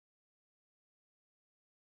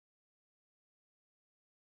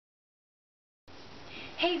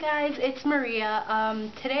Hey guys, it's Maria.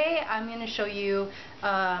 Today I'm going to show you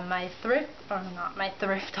my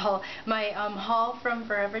haul from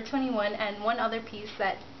Forever 21 and one other piece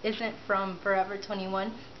that isn't from Forever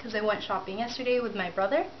 21 because I went shopping yesterday with my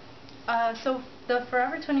brother. So the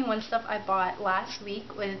Forever 21 stuff I bought last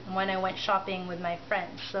week when I went shopping with my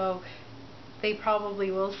friends, so they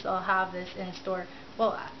probably will still have this in store.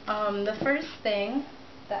 Well, the first thing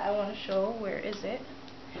that I want to show, where is it?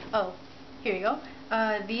 Oh, here you go.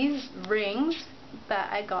 These rings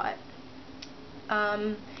that I got,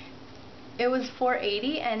 it was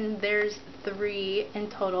 $4.80 and there's 3 in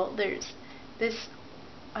total. There's this,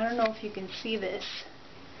 I don't know if you can see this,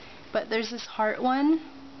 but there's this heart one,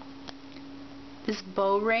 this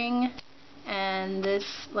bow ring, and this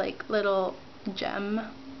like little gem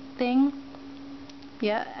thing.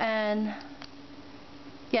 Yeah, and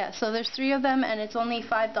yeah, so there's 3 of them and it's only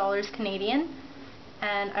 $5 Canadian.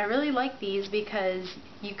 And I really like these because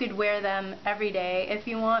you could wear them every day if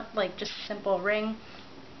you want, like just a simple ring.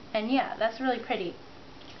 And yeah, that's really pretty.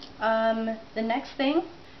 The next thing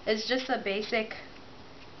is just a basic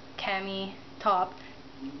cami top.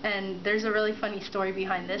 And there's a really funny story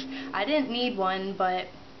behind this. I didn't need one, but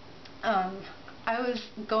I was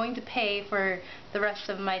going to pay for the rest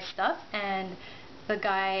of my stuff, and the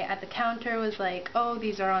guy at the counter was like, "Oh,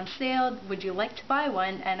 these are on sale, would you like to buy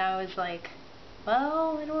one?" And I was like,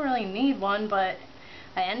 well, I don't really need one, but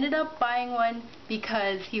I ended up buying one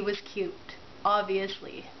because he was cute,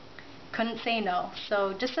 obviously. Couldn't say no.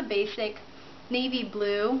 So just a basic navy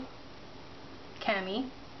blue cami,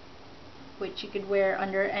 which you could wear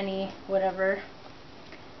under any whatever.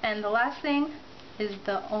 And the last thing is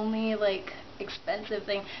the only like expensive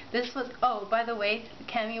thing. This was, oh, by the way, the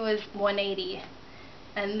cami was $1.80.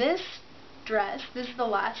 And this dress, this is the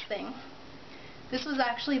last thing. This was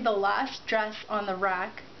actually the last dress on the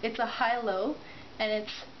rack. It's a high-low, and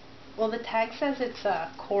it's, well, the tag says it's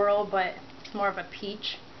a coral, but it's more of a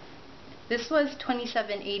peach. This was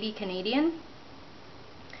 $27.80 Canadian.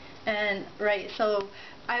 And, right, so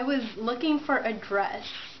I was looking for a dress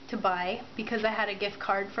to buy because I had a gift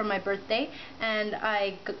card for my birthday, and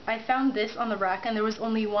I found this on the rack, and there was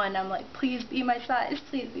only one. I'm like, please be my size,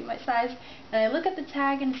 please be my size. And I look at the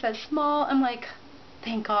tag, and it says small. I'm like,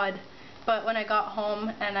 thank God. But when I got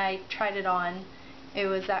home and I tried it on, it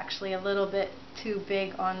was actually a little bit too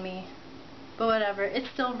big on me. But whatever, it's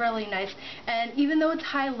still really nice. And even though it's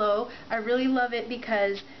high-low, I really love it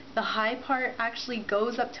because the high part actually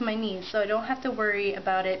goes up to my knees, so I don't have to worry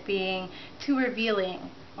about it being too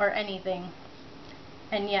revealing or anything.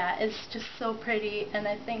 And yeah, it's just so pretty, and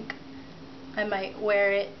I think I might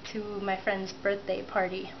wear it to my friend's birthday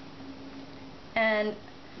party. And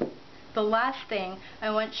the last thing,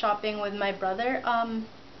 I went shopping with my brother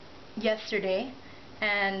yesterday,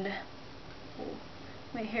 and oh,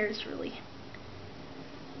 my hair is really,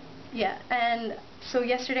 yeah, and so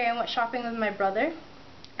yesterday I went shopping with my brother,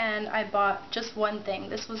 and I bought just one thing.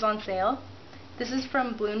 This was on sale. This is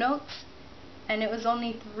from Blue Notes, and it was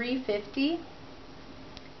only $3.50,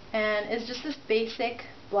 and it's just this basic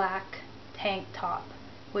black tank top,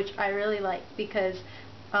 which I really like because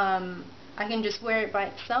I can just wear it by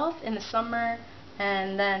itself in the summer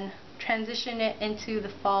and then transition it into the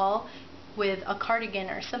fall with a cardigan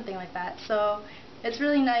or something like that. So it's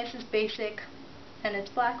really nice, it's basic, and it's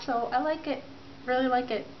black, so I like it, really like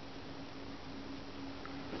it.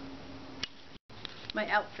 My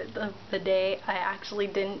outfit of the day, I actually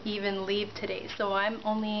didn't even leave today, so I'm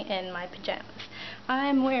only in my pajamas.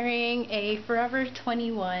 I'm wearing a Forever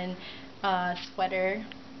 21 sweater,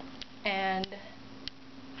 and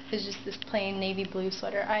it's just this plain navy blue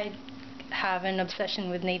sweater. I have an obsession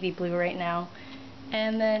with navy blue right now.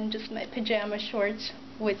 And then just my pajama shorts,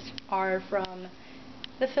 which are from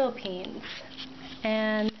the Philippines.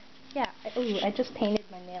 And yeah, ooh, I just painted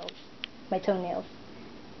my nails, my toenails.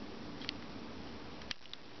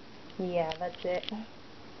 Yeah, that's it.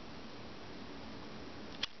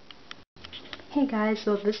 Hey guys,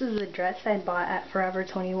 so this is the dress I bought at Forever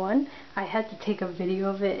 21. I had to take a video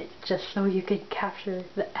of it just so you could capture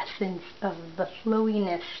the essence of the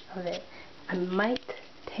flowiness of it. I might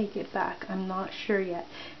take it back, I'm not sure yet,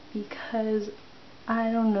 because I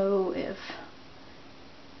don't know if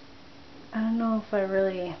I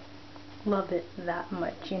really love it that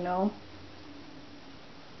much, you know?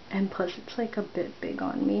 And plus it's like a bit big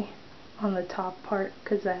on me on the top part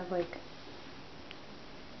because I have like,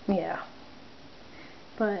 yeah.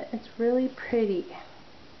 But it's really pretty,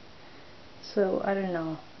 so I don't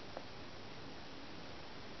know.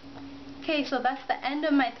 Okay, so that's the end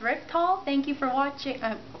of my thrift haul. Thank you for watching.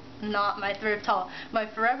 Not my thrift haul, my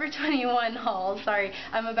Forever 21 haul. Sorry,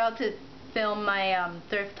 I'm about to film my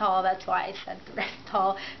thrift haul. That's why I said thrift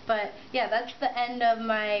haul. But yeah, that's the end of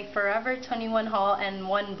my Forever 21 haul and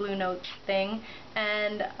one Blue Notes thing.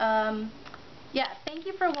 And yeah, thank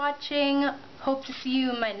you for watching. Hope to see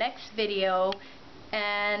you in my next video,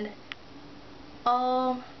 and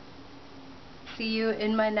I'll see you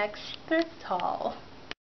in my next thrift haul.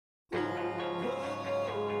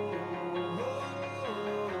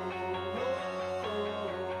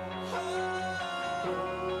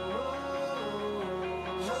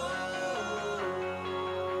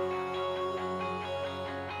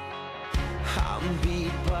 I'm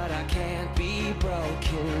beat, but I can't be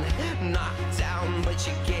broken. Knocked down, but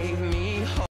you gave me hope.